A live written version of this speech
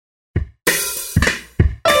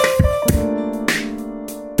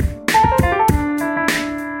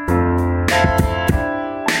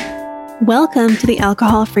Welcome to the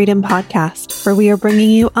Alcohol Freedom Podcast, where we are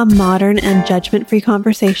bringing you a modern and judgment-free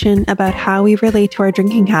conversation about how we relate to our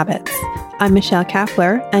drinking habits. I'm Michelle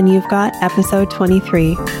Kaffler, and you've got episode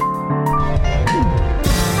 23.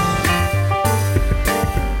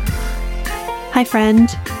 Hi, friend.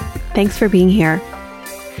 Thanks for being here.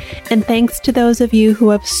 And thanks to those of you who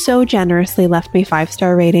have so generously left me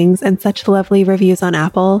 5-star ratings and such lovely reviews on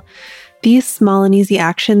Apple. These small and easy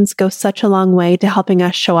actions go such a long way to helping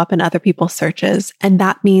us show up in other people's searches. And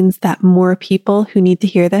that means that more people who need to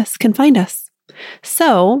hear this can find us.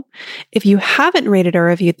 So if you haven't rated or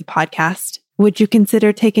reviewed the podcast, would you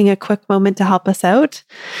consider taking a quick moment to help us out?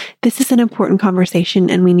 This is an important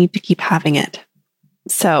conversation and we need to keep having it.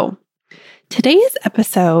 So today's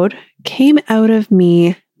episode came out of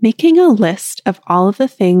me making a list of all of the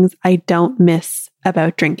things I don't miss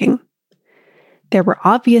about drinking. There were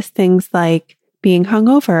obvious things like being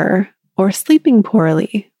hungover, or sleeping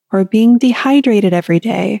poorly, or being dehydrated every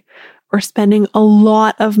day, or spending a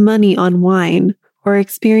lot of money on wine, or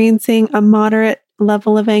experiencing a moderate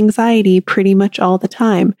level of anxiety pretty much all the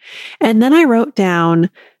time. And then I wrote down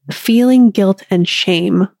feeling guilt and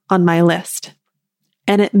shame on my list.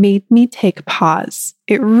 And it made me take pause.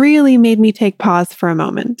 It really made me take pause for a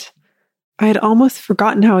moment. I had almost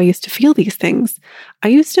forgotten how I used to feel these things. I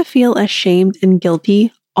used to feel ashamed and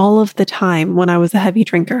guilty all of the time when I was a heavy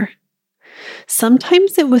drinker.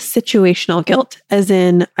 Sometimes it was situational guilt, as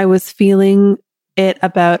in I was feeling it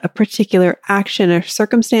about a particular action or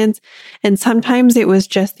circumstance, and sometimes it was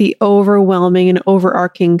just the overwhelming and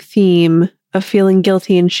overarching theme of feeling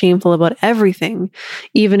guilty and shameful about everything,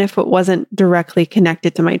 even if it wasn't directly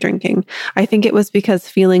connected to my drinking. I think it was because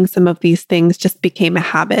feeling some of these things just became a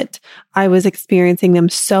habit. I was experiencing them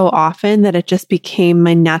so often that it just became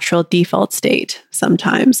my natural default state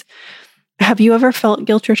sometimes. Have you ever felt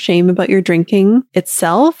guilt or shame about your drinking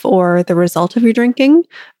itself or the result of your drinking?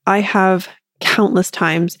 I have countless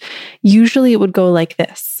times. Usually it would go like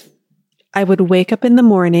this. I would wake up in the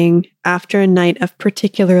morning after a night of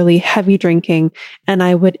particularly heavy drinking, and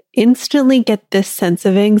I would instantly get this sense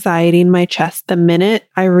of anxiety in my chest the minute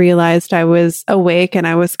I realized I was awake and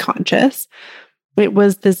I was conscious. It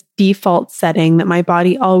was this default setting that my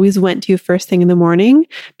body always went to first thing in the morning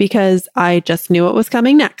because I just knew what was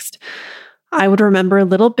coming next. I would remember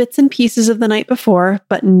little bits and pieces of the night before,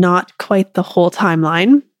 but not quite the whole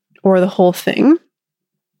timeline or the whole thing.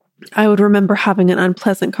 I would remember having an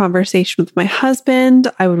unpleasant conversation with my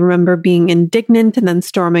husband. I would remember being indignant and then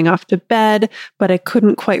storming off to bed, but I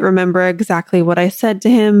couldn't quite remember exactly what I said to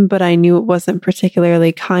him, but I knew it wasn't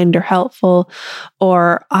particularly kind or helpful.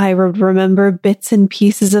 Or I would remember bits and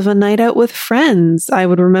pieces of a night out with friends. I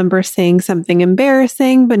would remember saying something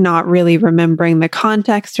embarrassing, but not really remembering the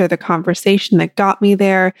context or the conversation that got me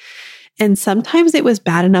there. And sometimes it was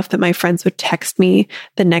bad enough that my friends would text me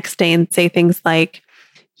the next day and say things like,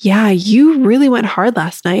 "Yeah, you really went hard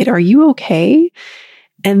last night. Are you okay?"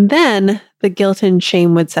 And then the guilt and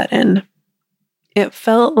shame would set in. It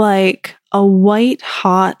felt like a white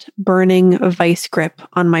hot burning vice grip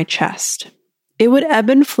on my chest. It would ebb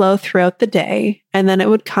and flow throughout the day, and then it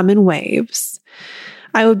would come in waves.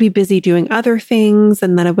 I would be busy doing other things,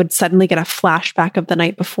 and then I would suddenly get a flashback of the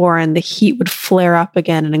night before, and the heat would flare up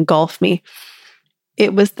again and engulf me.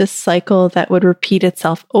 It was this cycle that would repeat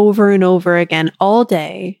itself over and over again all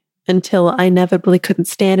day until I inevitably couldn't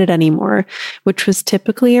stand it anymore, which was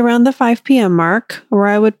typically around the 5 p.m. mark, where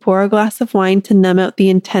I would pour a glass of wine to numb out the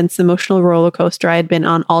intense emotional roller coaster I had been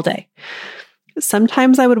on all day.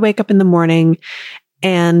 Sometimes I would wake up in the morning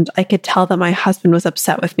and I could tell that my husband was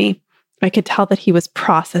upset with me. I could tell that he was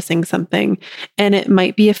processing something, and it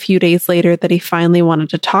might be a few days later that he finally wanted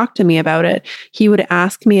to talk to me about it. He would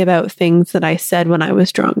ask me about things that I said when I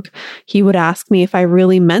was drunk. He would ask me if I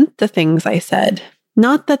really meant the things I said.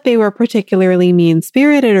 Not that they were particularly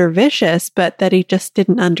mean-spirited or vicious, but that he just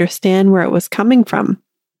didn't understand where it was coming from.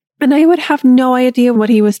 And I would have no idea what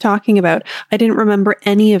he was talking about. I didn't remember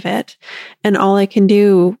any of it. And all I can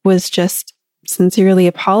do was just sincerely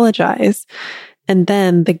apologize. And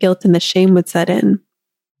then the guilt and the shame would set in.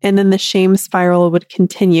 And then the shame spiral would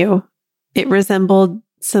continue. It resembled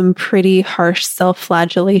some pretty harsh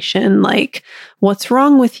self-flagellation, like, "What's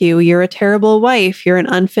wrong with you? You're a terrible wife. You're an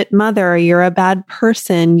unfit mother. You're a bad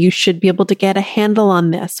person. You should be able to get a handle on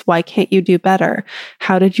this. Why can't you do better?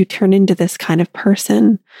 How did you turn into this kind of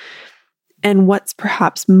person?" And what's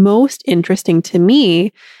perhaps most interesting to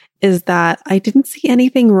me is that I didn't see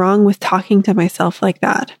anything wrong with talking to myself like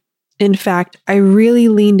that. In fact, I really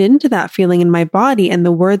leaned into that feeling in my body and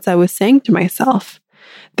the words I was saying to myself.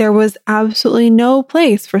 There was absolutely no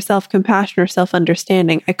place for self-compassion or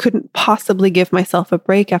self-understanding. I couldn't possibly give myself a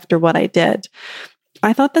break after what I did.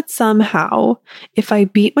 I thought that somehow, if I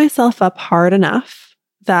beat myself up hard enough,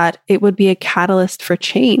 that it would be a catalyst for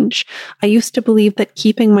change. I used to believe that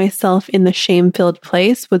keeping myself in the shame-filled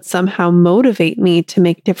place would somehow motivate me to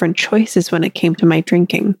make different choices when it came to my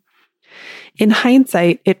drinking. In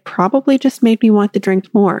hindsight, it probably just made me want to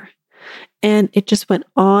drink more. And it just went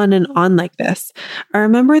on and on like this. I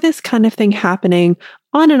remember this kind of thing happening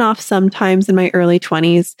on and off sometimes in my early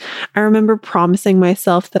 20s. I remember promising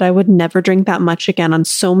myself that I would never drink that much again on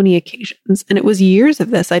so many occasions. And it was years of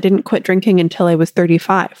this. I didn't quit drinking until I was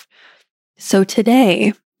 35. So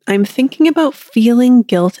today, I'm thinking about feeling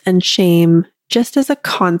guilt and shame just as a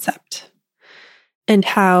concept. And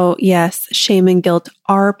how, yes, shame and guilt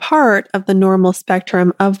are part of the normal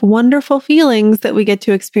spectrum of wonderful feelings that we get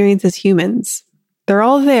to experience as humans. They're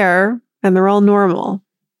all there and they're all normal.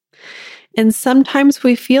 And sometimes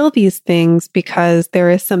we feel these things because there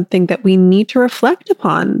is something that we need to reflect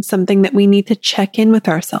upon, something that we need to check in with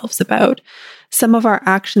ourselves about, some of our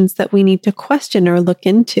actions that we need to question or look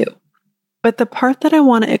into. But the part that I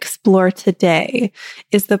want to explore today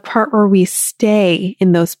is the part where we stay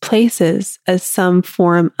in those places as some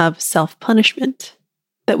form of self-punishment,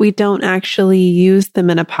 that we don't actually use them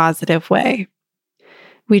in a positive way.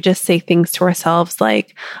 We just say things to ourselves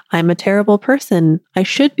like, I'm a terrible person. I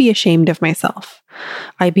should be ashamed of myself.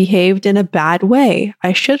 I behaved in a bad way.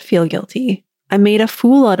 I should feel guilty. I made a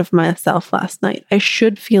fool out of myself last night. I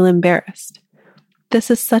should feel embarrassed. This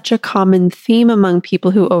is such a common theme among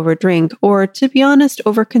people who overdrink, or to be honest,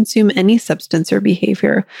 overconsume any substance or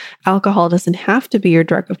behavior. Alcohol doesn't have to be your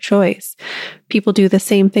drug of choice. People do the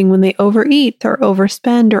same thing when they overeat or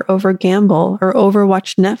overspend or overgamble or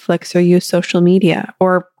overwatch Netflix or use social media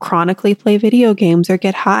or chronically play video games or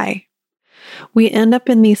get high. We end up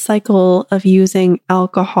in the cycle of using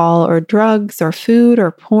alcohol or drugs or food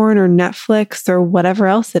or porn or Netflix or whatever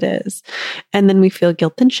else it is. And then we feel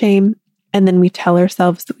guilt and shame. And then we tell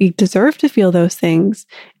ourselves that we deserve to feel those things,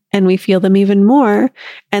 and we feel them even more,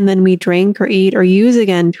 and then we drink or eat or use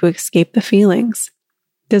again to escape the feelings.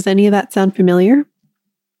 Does any of that sound familiar?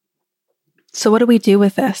 So what do we do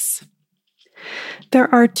with this? There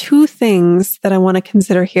are two things that I want to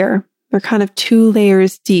consider here. They're kind of two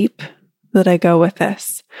layers deep that I go with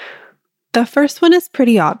this. The first one is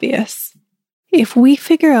pretty obvious. If we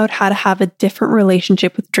figure out how to have a different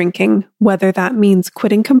relationship with drinking, whether that means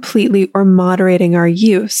quitting completely or moderating our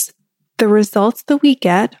use, the results that we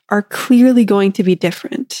get are clearly going to be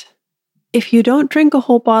different. If you don't drink a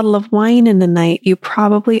whole bottle of wine in a night, you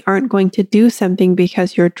probably aren't going to do something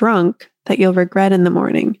because you're drunk that you'll regret in the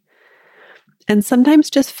morning. And sometimes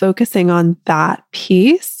just focusing on that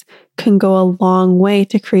piece can go a long way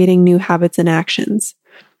to creating new habits and actions.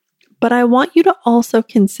 But I want you to also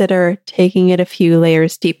consider taking it a few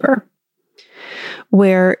layers deeper,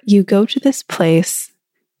 where you go to this place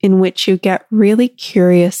in which you get really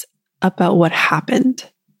curious about what happened.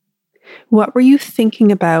 What were you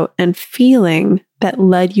thinking about and feeling that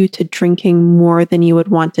led you to drinking more than you had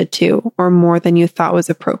wanted to, or more than you thought was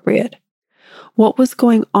appropriate? What was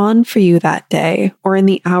going on for you that day or in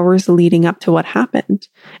the hours leading up to what happened?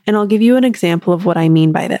 And I'll give you an example of what I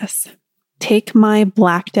mean by this. Take my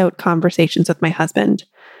blacked out conversations with my husband.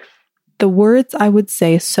 The words I would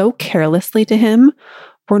say so carelessly to him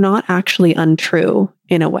were not actually untrue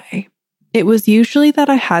in a way. It was usually that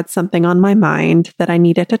I had something on my mind that I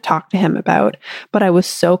needed to talk to him about, but I was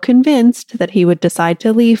so convinced that he would decide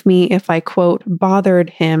to leave me if I, quote, bothered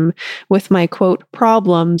him with my, quote,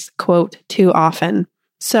 problems, quote, too often.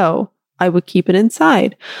 So I would keep it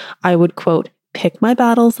inside. I would, quote, pick my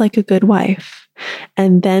battles like a good wife.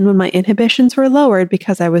 And then when my inhibitions were lowered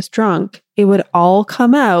because I was drunk, it would all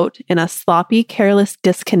come out in a sloppy, careless,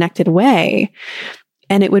 disconnected way.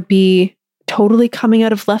 And it would be totally coming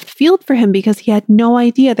out of left field for him because he had no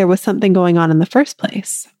idea there was something going on in the first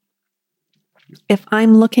place. If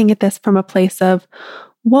I'm looking at this from a place of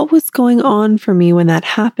what was going on for me when that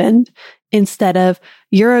happened, instead of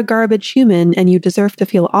you're a garbage human and you deserve to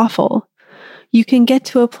feel awful, you can get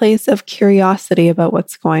to a place of curiosity about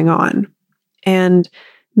what's going on. And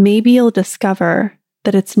maybe you'll discover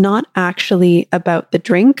that it's not actually about the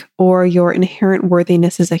drink or your inherent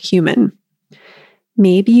worthiness as a human.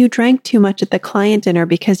 Maybe you drank too much at the client dinner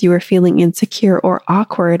because you were feeling insecure or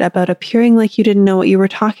awkward about appearing like you didn't know what you were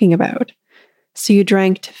talking about. So you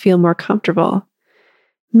drank to feel more comfortable.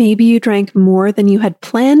 Maybe you drank more than you had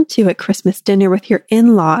planned to at Christmas dinner with your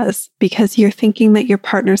in-laws because you're thinking that your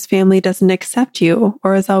partner's family doesn't accept you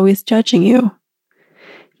or is always judging you.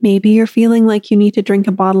 Maybe you're feeling like you need to drink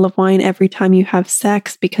a bottle of wine every time you have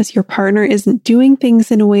sex because your partner isn't doing things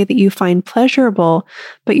in a way that you find pleasurable,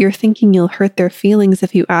 but you're thinking you'll hurt their feelings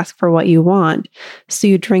if you ask for what you want. So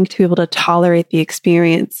you drink to be able to tolerate the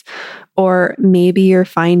experience. Or maybe you're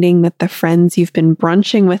finding that the friends you've been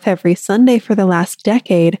brunching with every Sunday for the last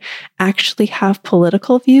decade actually have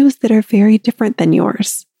political views that are very different than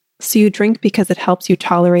yours. So you drink because it helps you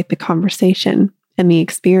tolerate the conversation and the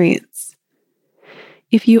experience.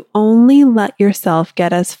 If you only let yourself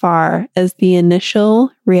get as far as the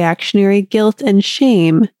initial reactionary guilt and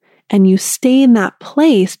shame, and you stay in that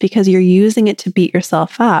place because you're using it to beat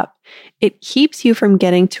yourself up, it keeps you from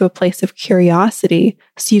getting to a place of curiosity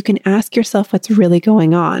so you can ask yourself what's really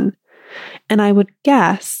going on. And I would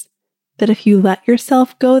guess that if you let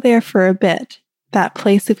yourself go there for a bit, that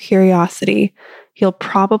place of curiosity, you'll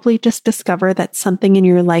probably just discover that something in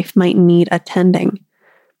your life might need attending.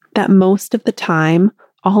 That most of the time,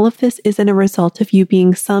 all of this isn't a result of you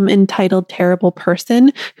being some entitled, terrible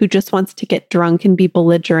person who just wants to get drunk and be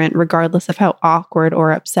belligerent regardless of how awkward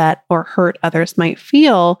or upset or hurt others might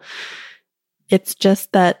feel. It's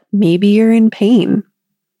just that maybe you're in pain,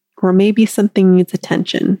 or maybe something needs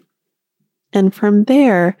attention. And from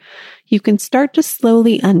there, you can start to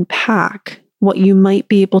slowly unpack what you might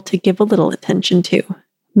be able to give a little attention to.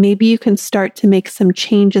 Maybe you can start to make some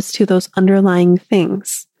changes to those underlying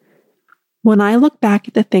things. When I look back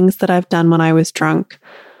at the things that I've done when I was drunk,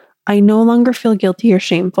 I no longer feel guilty or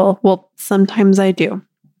shameful. Well, sometimes I do.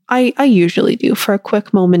 I usually do for a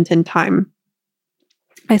quick moment in time.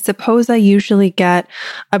 I suppose I usually get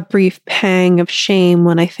a brief pang of shame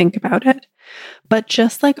when I think about it. But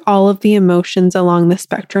just like all of the emotions along the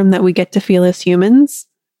spectrum that we get to feel as humans,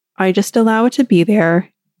 I just allow it to be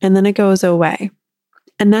there and then it goes away.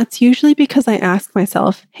 And that's usually because I ask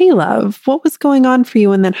myself, hey, love, what was going on for you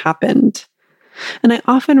when that happened? And I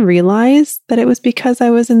often realize that it was because I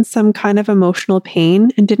was in some kind of emotional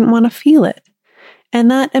pain and didn't want to feel it. And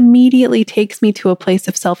that immediately takes me to a place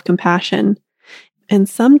of self-compassion. And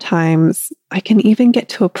sometimes I can even get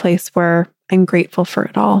to a place where I'm grateful for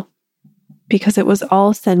it all, because it was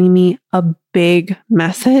all sending me a big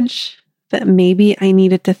message that maybe I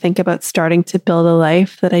needed to think about starting to build a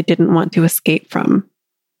life that I didn't want to escape from.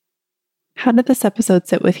 How did this episode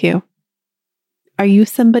sit with you? Are you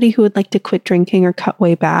somebody who would like to quit drinking or cut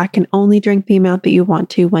way back and only drink the amount that you want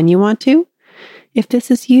to when you want to? If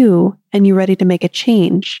this is you and you're ready to make a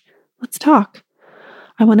change, let's talk.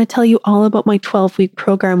 I want to tell you all about my 12-week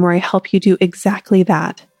program where I help you do exactly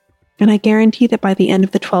that. And I guarantee that by the end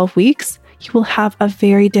of the 12 weeks, you will have a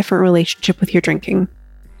very different relationship with your drinking.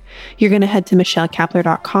 You're going to head to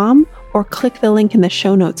michellekapler.com or click the link in the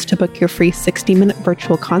show notes to book your free 60-minute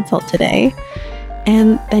virtual consult today.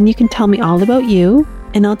 And then you can tell me all about you,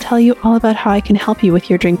 and I'll tell you all about how I can help you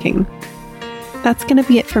with your drinking. That's going to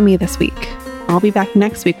be it for me this week. I'll be back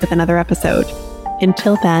next week with another episode.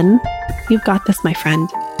 Until then, you've got this, my friend.